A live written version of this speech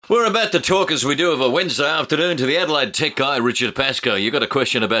We're about to talk, as we do of a Wednesday afternoon, to the Adelaide tech guy, Richard Pascoe. You got a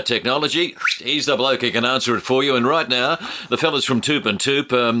question about technology? He's the bloke who can answer it for you. And right now, the fellas from Toop and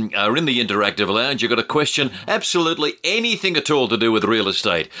Toop are in the interactive lounge. You got a question, absolutely anything at all to do with real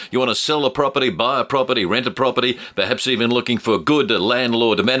estate. You want to sell a property, buy a property, rent a property, perhaps even looking for good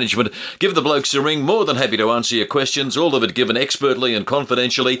landlord management. Give the blokes a ring. More than happy to answer your questions. All of it given expertly and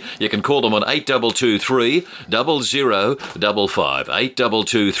confidentially. You can call them on 8223 0055.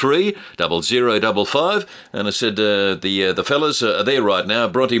 8223 0055. And I said the fellas are there right now,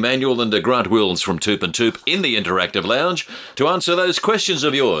 Bronte Manuel and Grant Wills from Toop and Toop in the interactive lounge to answer those questions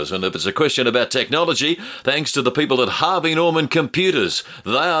of yours. And if it's a question about technology, thanks to the people at Harvey Norman Computers.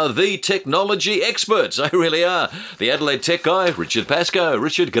 They are the technology experts. They really are. The Adelaide tech guy, Richard Pascoe.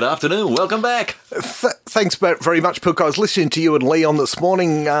 Richard, good afternoon. Welcome back. Thanks very much, Pilk. I was listening to you and Leon this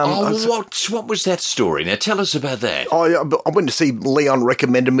morning. What was that story? Now, tell us about that. I went to see Leon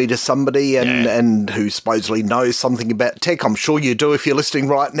recommended me to somebody and who supposedly knows something about tech. I'm sure you do if you're listening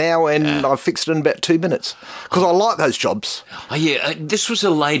right now, and I fixed it in about 2 minutes because I like those jobs. Oh, yeah. This was a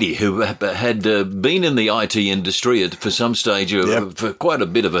lady who had been in the IT industry for some stage for quite a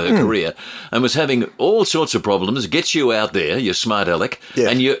bit of her career and was having all sorts of problems. Gets you out there, you smart aleck,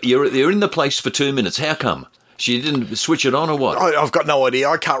 and you're in the place for 2 minutes. How come? She didn't switch it on or what? I've got no idea.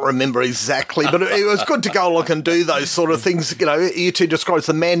 I can't remember exactly, but it was good to go along and do those sort of things. You know, you two described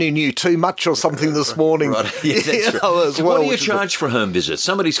the man who knew too much or something this morning. Right. Yeah, that's right. So what do you charge for home visits?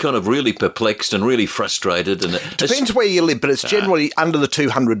 Somebody's kind of really perplexed and really frustrated. And depends where you live, but it's generally under the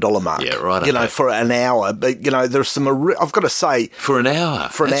 $200 mark. Yeah, right. You know, for an hour. But, you know, there's some, I've got to say. For an hour?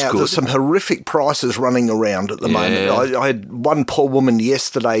 Good. There's some horrific prices running around at the moment. I had one poor woman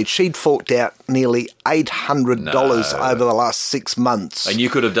yesterday. She'd forked out nearly $800 over the last 6 months. And you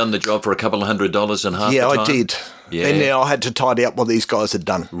could have done the job for a couple of $100 in half the time? Yeah, I did. Yeah. And now I had to tidy up what these guys had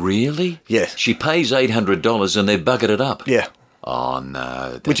done. Really? Yeah. She pays $800 and they've buggered it up? Yeah. Oh,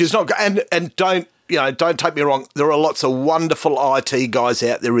 no. Which is not good. And don't take me wrong. There are lots of wonderful IT guys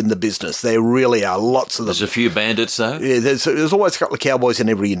out there in the business. There really are, lots of them. There's a few bandits, though? Yeah, there's always a couple of cowboys in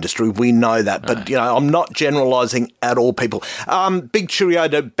every industry. We know that. But, you know, I'm not generalising at all, people. Big cheerio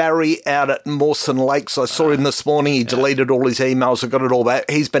to Barry out at Mawson Lakes. I saw him this morning. He deleted all his emails. I got it all back.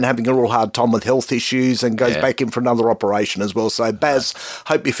 He's been having a real hard time with health issues and goes back in for another operation as well. So, Baz,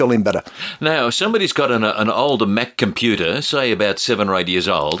 hope you're feeling better. Now, somebody's got an older Mac computer, say about 7 or 8 years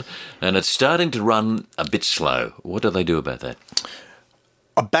old, and it's starting to run a bit slow. What do they do about that?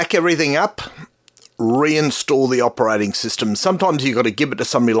 I back everything up, reinstall the operating system. Sometimes you've got to give it to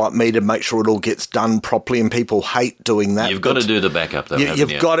somebody like me to make sure it all gets done properly, and people hate doing that. You've got to do the backup, though,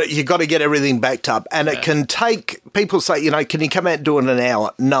 you've got to get everything backed up. And it can take, people say, you know, can you come out and do it in an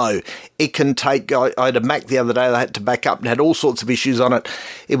hour? No. It can take, I had a Mac the other day that I had to back up and had all sorts of issues on it.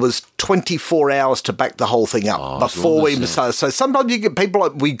 It was 24 hours to back the whole thing up before we started. So sometimes you get people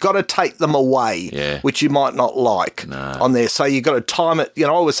like, we've got to take them away, which you might not like on there. So you've got to time it. You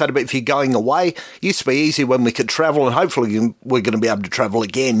know, I always say to people, if you're going away, used to be easy when we could travel, and hopefully we're going to be able to travel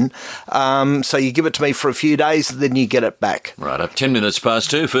again. So you give it to me for a few days, then you get it back. Right, up 10 minutes past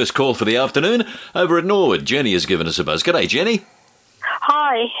 2. First call for the afternoon over at Norwood. Jenny has given us a buzz. G'day, Jenny.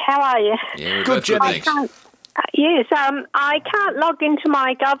 Hi, how are you? Yeah, good, Jenny. I can't log into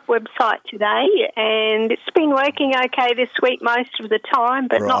my Gov website today, and it's been working okay this week most of the time,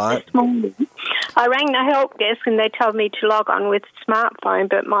 but not this morning. I rang the help desk and they told me to log on with a smartphone,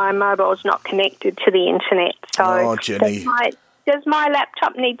 but my mobile's not connected to the internet. So Jenny. Does my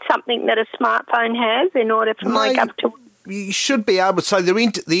laptop need something that a smartphone has in order for my Gov to work? You should be able to. So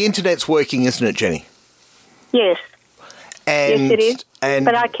the internet's working, isn't it, Jenny? Yes. And, yes, it is. And,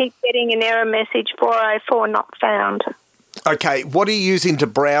 but I keep getting an error message, 404 not found. Okay, what are you using to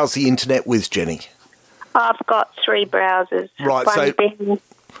browse the internet with, Jenny? I've got 3 browsers. Right,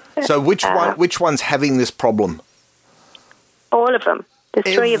 so which one's having this problem? All of them.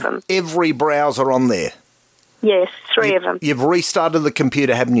 There's 3 of them. Every browser on there? Yes, 3 of them. You've restarted the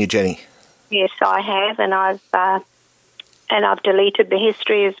computer, haven't you, Jenny? Yes, I have, and I've deleted the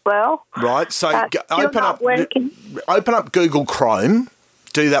history as well. Right, so open up Google Chrome.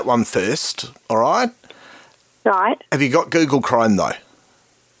 Do that one first, all right? Right. Have you got Google Chrome, though?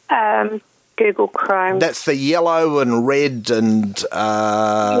 Google Chrome. That's the yellow and red and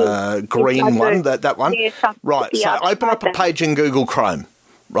green one, that one? Yes, right, so open up a page in Google Chrome,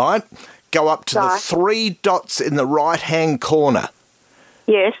 right? Go up to the 3 dots in the right-hand corner.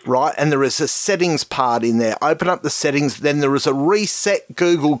 Yes. Right, and there is a settings part in there. Open up the settings, then there is a reset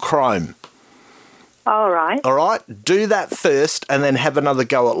Google Chrome. All right. All right, do that first and then have another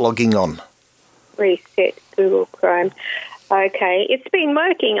go at logging on. Reset Google Chrome. Okay. It's been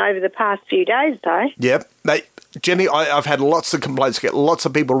working over the past few days, though. Yep. Mate, Jenny, I've had lots of complaints, get lots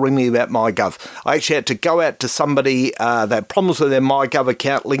of people ring me about MyGov. I actually had to go out to somebody, they had problems with their MyGov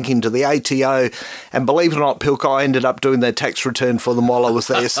account linking to the ATO, and believe it or not, Pilk, I ended up doing their tax return for them while I was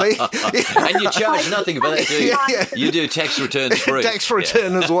there, see? And you charge nothing for that, do you? Yeah. You do tax returns free. Tax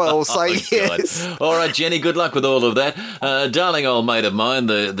return as well, so yes. God. All right, Jenny, good luck with all of that. Darling old mate of mine,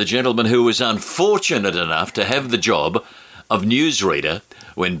 the gentleman who was unfortunate enough to have the job of newsreader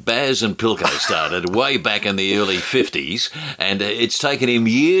when Baz and Pilko started way back in the early 50s, and it's taken him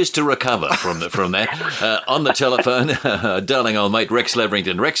years to recover from that. On the telephone, darling old mate Rex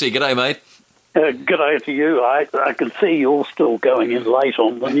Leverington. Rexy, g'day, mate. G'day to you. I can see you're still going in late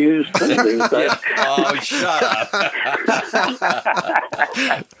on the news too these days. Oh, shut up.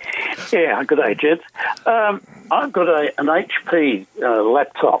 Yeah, g'day, Jed. I've got an HP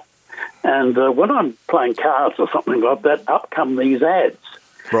laptop, and when I'm playing cards or something like that, up come these ads.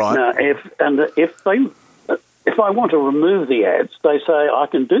 Right. Now, if I want to remove the ads, they say I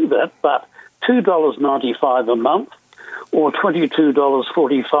can do that, but $2.95 a month or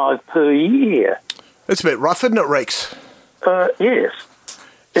 $22.45 per year. It's a bit rough, isn't it, Rex? Yes.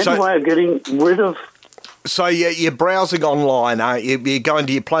 Any way of getting rid of... So you're browsing online, aren't you?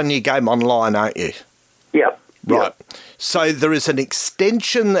 You're playing your game online, aren't you? Yep. Right. Yep. So there is an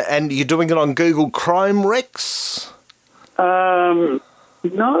extension, and you're doing it on Google Chrome, Rex?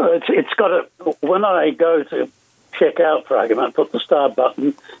 No, it's got a... When I go to check out program, I put the start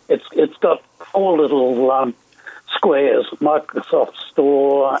button, it's got 4 little squares: Microsoft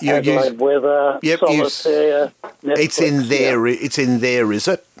Store, Adelaide Weather, Solitaire, Netflix. It's in there. Yeah. It's in there, is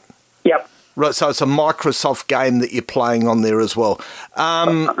it? Yep. Right, so it's a Microsoft game that you're playing on there as well.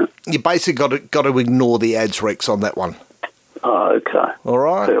 You basically got to ignore the ads, Rex, on that one. Oh, okay. All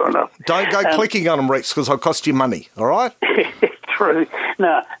right. Fair enough. Don't go clicking on them, Rex, because they'll cost you money. All right. True.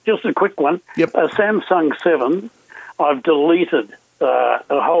 Now, just a quick one. Yep. A Samsung 7, I've deleted a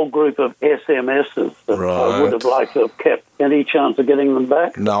whole group of SMSs that I would have liked to have kept. Any chance of getting them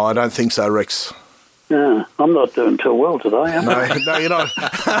back? No, I don't think so, Rex. Yeah, I'm not doing too well today, am I? No, you're not.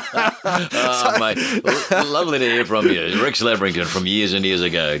 Oh, mate, lovely to hear from you. Rex Leverington from years and years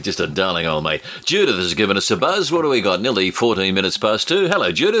ago. Just a darling old mate. Judith has given us a buzz. What do we got? Nearly 14 minutes past 2.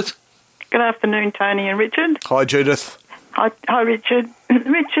 Hello, Judith. Good afternoon, Tony and Richard. Hi, Judith. Hi, Richard.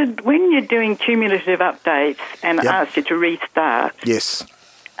 Richard, when you're doing cumulative updates and ask you to restart... Yes.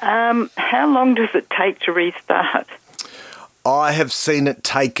 How long does it take to restart? I have seen it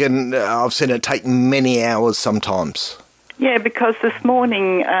taken... I've seen it take many hours sometimes. Yeah, because this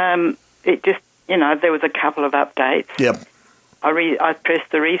morning it just... there was a couple of updates. Yep. I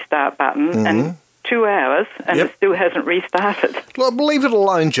pressed the restart button and 2 hours and it still hasn't restarted. Well, leave it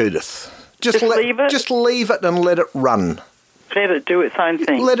alone, Judith. Just leave it? Just leave it and let it run. Let it do its own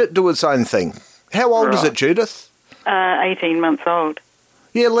thing. Let it do its own thing. How old is it, Judith? 18 months old.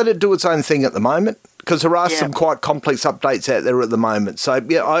 Yeah, let it do its own thing at the moment, because there are some quite complex updates out there at the moment. So,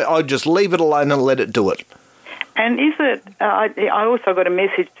 yeah, I just leave it alone and let it do it. And is it... I also got a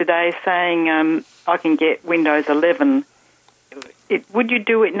message today saying I can get Windows 11. Would you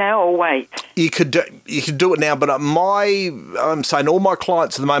do it now or wait? You could do it now, but I'm saying all my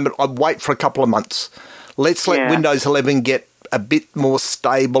clients at the moment, I'd wait for a couple of months. Let's let Windows 11 get a bit more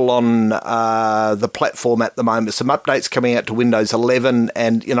stable on the platform at the moment. Some updates coming out to Windows 11,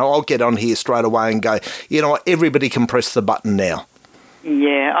 and I'll get on here straight away and go, everybody can press the button now.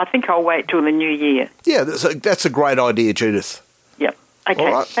 Yeah, I think I'll wait till the new year. Yeah, that's a great idea, Judith. Yep.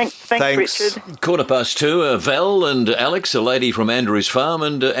 Okay, right. Thanks, Richard. 2:15, Val and Alex, a lady from Andrews Farm,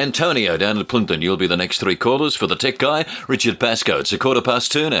 and Antonio down at Plimpton. You'll be the next 3 callers for the tech guy, Richard Pascoe. It's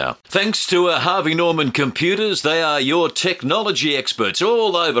 2:15 now. Thanks to Harvey Norman Computers, they are your technology experts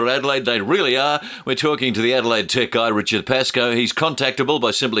all over Adelaide. They really are. We're talking to the Adelaide tech guy, Richard Pascoe. He's contactable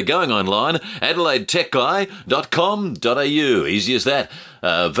by simply going online, adelaidetechguy.com.au. Easy as that.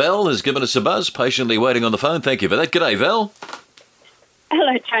 Val has given us a buzz, patiently waiting on the phone. Thank you for that. G'day, Val.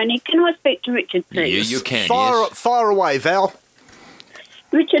 Hello, Tony. Can I speak to Richard, please? You can, Fire away, Val.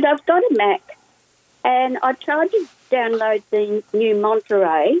 Richard, I've got a Mac, and I tried to download the new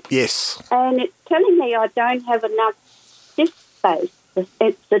Monterey. Yes. And it's telling me I don't have enough disk space.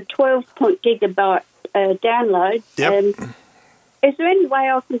 It's a 12-gigabyte download. Yep. Is there any way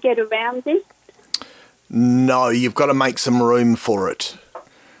I can get around this? No, you've got to make some room for it.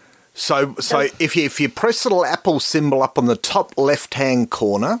 So if you press the little Apple symbol up on the top left-hand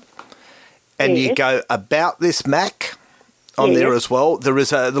corner and you go about this Mac on there as well, there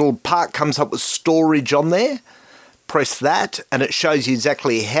is a little part comes up with storage on there. Press that and it shows you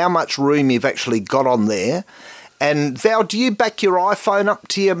exactly how much room you've actually got on there. And Val, do you back your iPhone up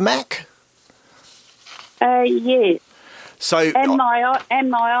to your Mac? Yes. So, and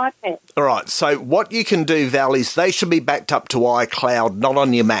my iPad. All right. So what you can do, Val, is they should be backed up to iCloud, not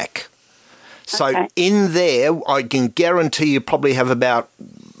on your Mac. So in there, I can guarantee you probably have about,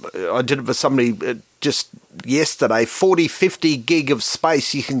 I did it for somebody just yesterday, 40, 50 gig of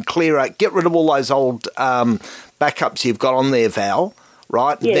space you can clear out. Get rid of all those old backups you've got on there, Val,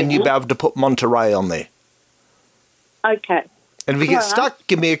 right? Yeah. Then you'll be able to put Monterey on there. Okay. And if you get stuck,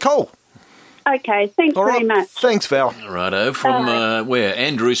 give me a call. Okay, thanks very much. Thanks, Val. Righto, from where?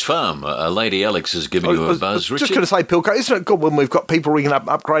 Andrews Farm. Lady Alex has given you a buzz, Richard. Just going to say, Pilko, isn't it good when we've got people ringing up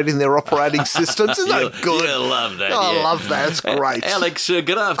upgrading their operating systems? Isn't that good? You love that, I love that. It's great. Alex,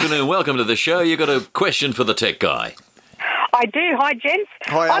 good afternoon. Welcome to the show. You got a question for the tech guy. I do. Hi, gents.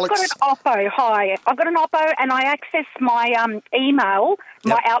 Hi, Alex. I've got an Oppo. Hi. I've got an Oppo and I access my email,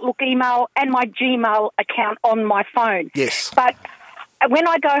 my Outlook email and my Gmail account on my phone. Yes. But when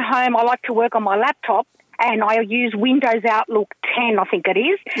I go home, I like to work on my laptop and I use Windows Outlook 10, I think it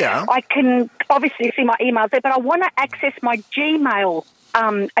is. Yeah. I can obviously see my emails there, but I want to access my Gmail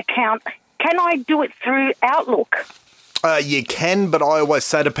account. Can I do it through Outlook? You can, but I always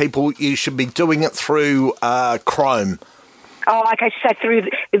say to people you should be doing it through Chrome. Oh, okay. So through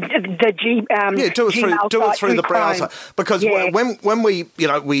the do it through the browser, because when we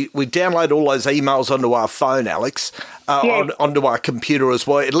download all those emails onto our phone, Alex, onto our computer as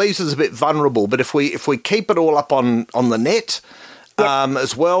well, it leaves us a bit vulnerable. But if we keep it all up on the net.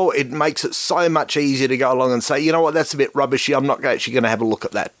 As well, it makes it so much easier to go along and say, you know what, that's a bit rubbishy. I'm not actually going to have a look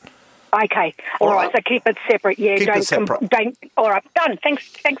at that. Okay. All right. So keep it separate. Yeah. Keep it separate. All right. Done. Thanks.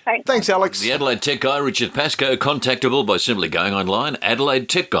 Thanks, Alex. The Adelaide Tech Guy, Richard Pascoe, contactable by simply going online, Adelaide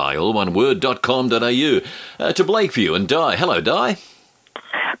Tech Guy, all one word, .com.au. To Blakeview and Di. Hello, Di.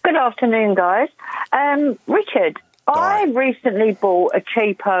 Good afternoon, guys. Richard, I recently bought a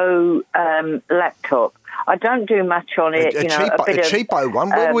cheapo laptop. I don't do much on it. A cheapo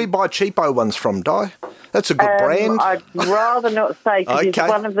one? Where do we buy cheapo ones from, Di? That's a good brand. I'd rather not say because it's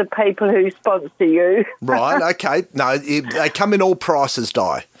one of the people who sponsor you. Right, okay. No, they come in all prices,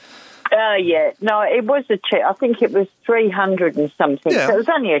 Di. Yeah. No, it was a cheap. I think it was 300 and something. Yeah. So it was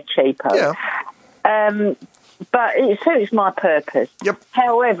only a cheapo. Yeah. But it suits my purpose. Yep.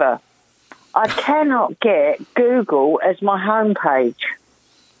 However, I cannot get Google as my homepage.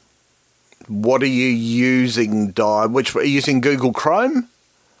 What are you using, Di? Are you using Google Chrome?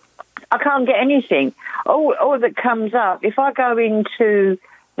 I can't get anything. All that comes up, if I go into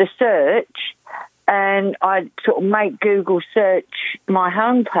the search and I sort of make Google search my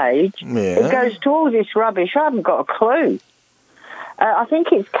homepage, it goes to all this rubbish. I haven't got a clue. I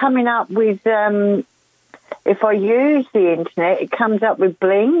think it's coming up with, if I use the internet, it comes up with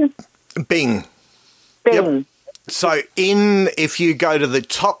Bing. Bing. Yep. So if you go to the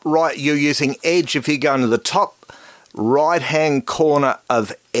top right, you're using Edge. If you go into the top right-hand corner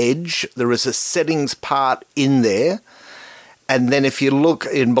of Edge, there is a settings part in there. And then if you look,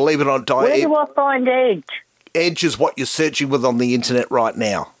 and believe it or not, where do I find Edge? Edge is what you're searching with on the internet right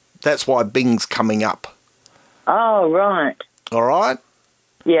now. That's why Bing's coming up. Oh, right. All right?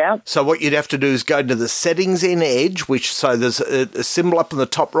 Yeah. So what you'd have to do is go to the settings in Edge, so there's a symbol up in the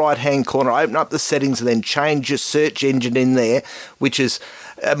top right-hand corner. Open up the settings and then change your search engine in there, which is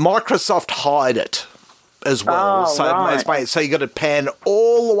Microsoft Hide It as well. So you got to pan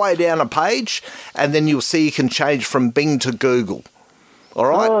all the way down a page, and then you'll see you can change from Bing to Google. All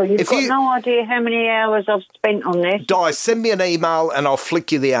right? Oh, you've got no idea how many hours I've spent on this. Di, send me an email and I'll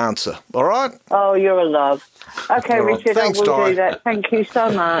flick you the answer. All right? Oh, you're a love. Okay, right. Richard, Thanks, I will Di. do that. Thank you so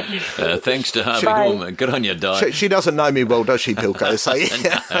much. Thanks to Harvey Norman. Good on you, Di. She doesn't know me well, does she, Pilko? So,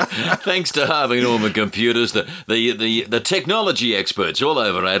 Thanks to Harvey Norman Computers, the technology experts all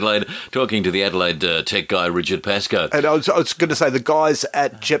over Adelaide, talking to the Adelaide Tech Guy, Richard Pascoe. And I was going to say, the guys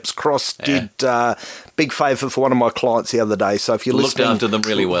at Jeps Cross did big favour for one of my clients the other day. So if you're listening... Looked after them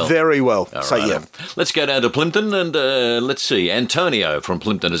really well. Very well. All so, right. yeah. Let's go down to Plympton and let's see. Antonio from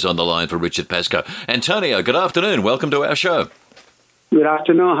Plympton is on the line for Richard Pascoe. Antonio, good afternoon. Welcome to our show. Good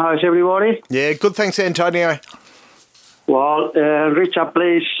afternoon. How's everybody? Yeah, good. Thanks, Antonio. Well, Richard,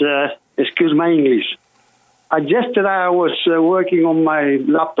 please excuse my English. Yesterday I was working on my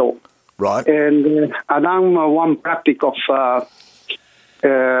laptop. Right. And I done one practice of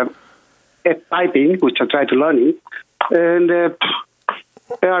typing, which I tried to learn it. And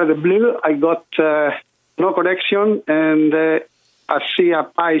out of the blue, I got no connection, and I see a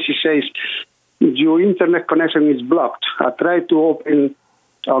page. It says, your internet connection is blocked. I tried to open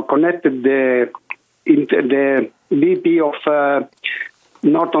or connected the VP of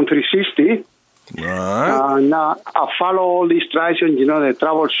Norton 360, Right. Now I follow all these instructions, the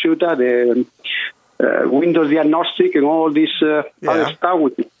troubleshooter, the Windows diagnostic, and all this other stuff,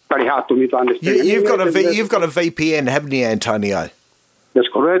 which is very hard to me to understand. You've got a VPN, haven't you, Antonio? That's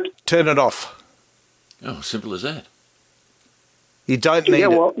correct. Turn it off. Oh, simple as that. You don't need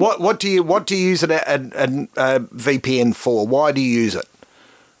it. What do you use a VPN for? Why do you use it?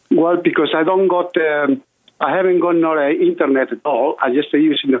 Well, because I haven't got no internet at all. I just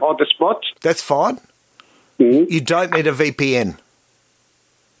use the hotspot. That's fine. Mm-hmm. You don't need a VPN.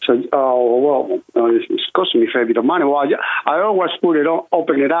 So, it's costing me a fair bit of money. Well, I always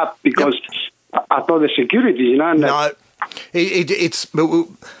open it up because I thought the security, No, it's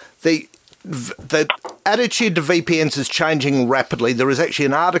the attitude to VPNs is changing rapidly. There is actually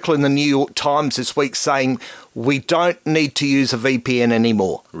an article in the New York Times this week saying we don't need to use a VPN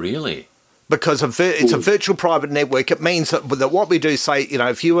anymore. Really? Because it's a virtual private network. It means that what we do, say,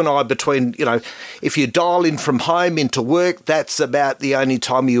 if you and I if you dial in from home into work, that's about the only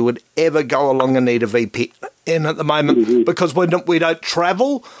time you would ever go along and need a VPN at the moment, because we don't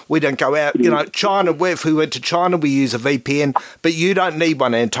travel, we don't go out. China, if we went to China, we use a VPN, but you don't need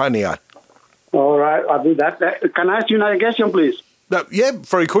one, Antonio. All right, I'll do that. Can I ask you another question, please? Yeah,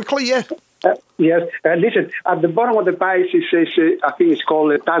 very quickly, yeah. Yes. Listen, at the bottom of the page, it says, I think it's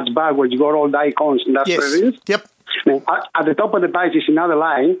called a touch bar, where you got all the icons, and that's what it is. Yep. Now, at the top of the page is another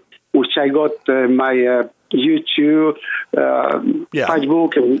line, which I got my YouTube,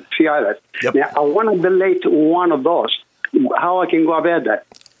 Facebook, and a few others. Yep. Now, I want to delete one of those. How I can go about that?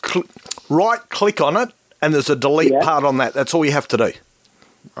 Right-click on it, and there's a delete part on that. That's all you have to do.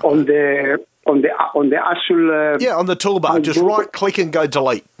 On the actual... on the toolbar. Just right-click and go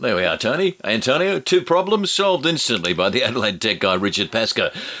delete. There we are, Tony. Antonio, 2 problems solved instantly by the Adelaide tech guy, Richard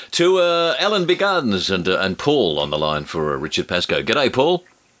Pascoe. To Alan Bigardens and Paul on the line for Richard Pascoe. G'day, Paul.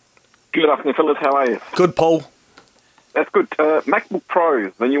 Good afternoon, fellas. How are you? Good, Paul. That's good. MacBook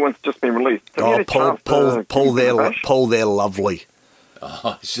Pro, the new one's just been released. Paul, they're lovely.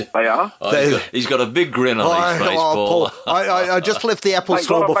 Oh, they are? He's got a big grin on his face, Paul. I just left the Apple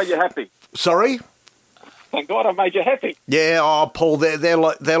Store. Thank God I made you happy. Sorry? Thank God I made you happy. Yeah, Paul, they're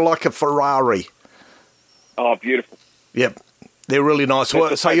like a Ferrari. Oh, beautiful. Yep, they're really nice.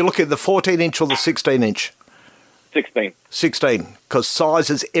 So you look at the 14-inch or the 16-inch? 16. 16, because size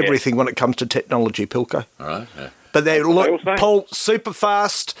is everything when it comes to technology, Pilko. All right. Yeah. But Paul, super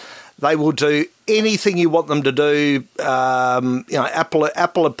fast. They will do anything you want them to do. Apple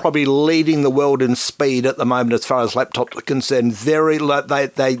are probably leading the world in speed at the moment as far as laptops are concerned.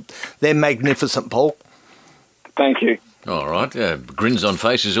 They're magnificent, Paul. Thank you. All right. Grins on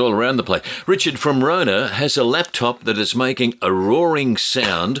faces all around the place. Richard from Rona has a laptop that is making a roaring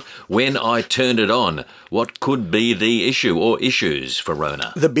sound when I turn it on. What could be the issue or issues for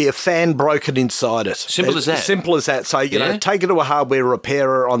Rona? There'd be a fan broken inside it. Simple as that. Simple as that. So, take it to a hardware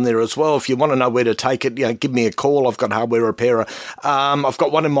repairer on there as well. If you want to know where to take it, give me a call. I've got a hardware repairer. I've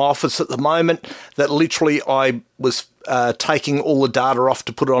got one in my office at the moment that literally I was taking all the data off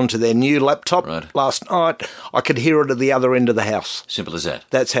to put it onto their new laptop last night. I could hear it at the other end of the house. Simple as that.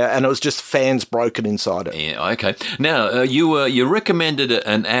 That's how, and it was just fans broken inside it. Yeah, okay. Now, you recommended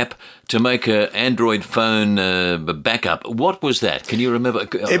an app to make an Android phone backup. What was that? Can you remember?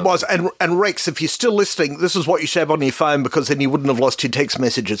 It was, and Rex, if you're still listening, this is what you should have on your phone, because then you wouldn't have lost your text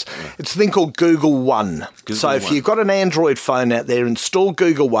messages. Yeah. It's a thing called Google One. If you've got an Android phone out there, install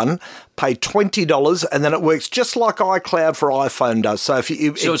Google One, pay $20, and then it works just like iCloud for iPhone does. So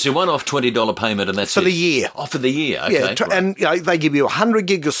it's a one-off $20 payment, and that's for the year. Oh, for the year. Okay. Yeah, and they give you 100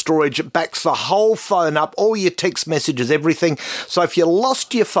 gig of storage. It backs the whole phone up, all your text messages, everything. So if you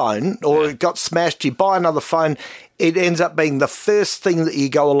lost your phone or it got smashed, you buy another phone. It ends up being the first thing that you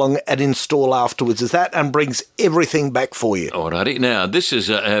go along and install afterwards, is that, and brings everything back for you. Alrighty. Now, this is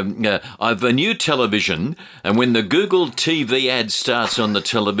I've a new television, and when the Google TV ad starts on the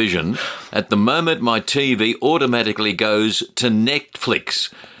television, at the moment my TV automatically goes to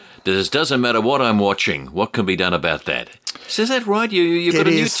Netflix. Doesn't matter what I'm watching. What can be done about that? So is that right? You've got a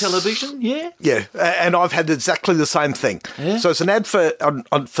new television? Yeah? Yeah, and I've had exactly the same thing. Yeah? So it's an ad for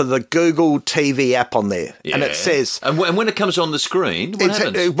the Google TV app on there, and it says... And when it comes on the screen, what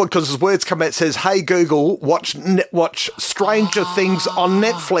happens? Because as words come out, it says, hey, Google, watch Stranger Things on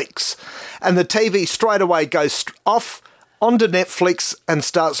Netflix. And the TV straight away goes off, onto Netflix and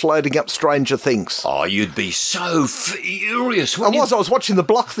starts loading up Stranger Things. Oh, you'd be so furious. I was watching The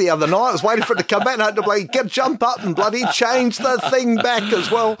Block the other night. I was waiting for it to come back and I had to jump up and bloody change the thing back as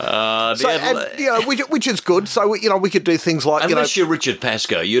well. Which is good. So, we could do things like, Unless you're Richard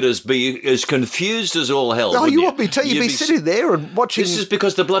Pascoe, you'd be as confused as all hell. Oh, you would be too. You'd be sitting there and watching. This is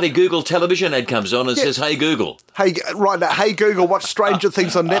because the bloody Google television ad comes on and says, "Hey Google." Hey Google, watch Stranger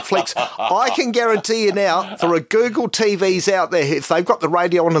Things on Netflix. I can guarantee you now, there are Google TVs out there, if they've got the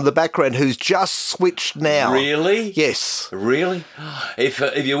radio on in the background, who's just switched now. Really? Yes. Really? If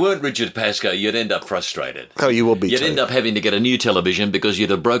you weren't Richard Pascoe, you'd end up frustrated. Oh, you would be You'd too. end up having to get a new television because you'd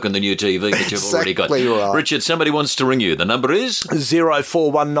have broken the new TV that you've already got. Right. Richard, somebody wants to ring you. The number is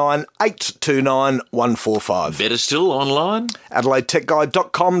 0419 829 145. Better still, online?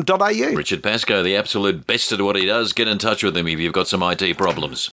 AdelaideTechGuide.com.au. Richard Pascoe, the absolute best at what he does. Get in touch with him if you've got some IT problems.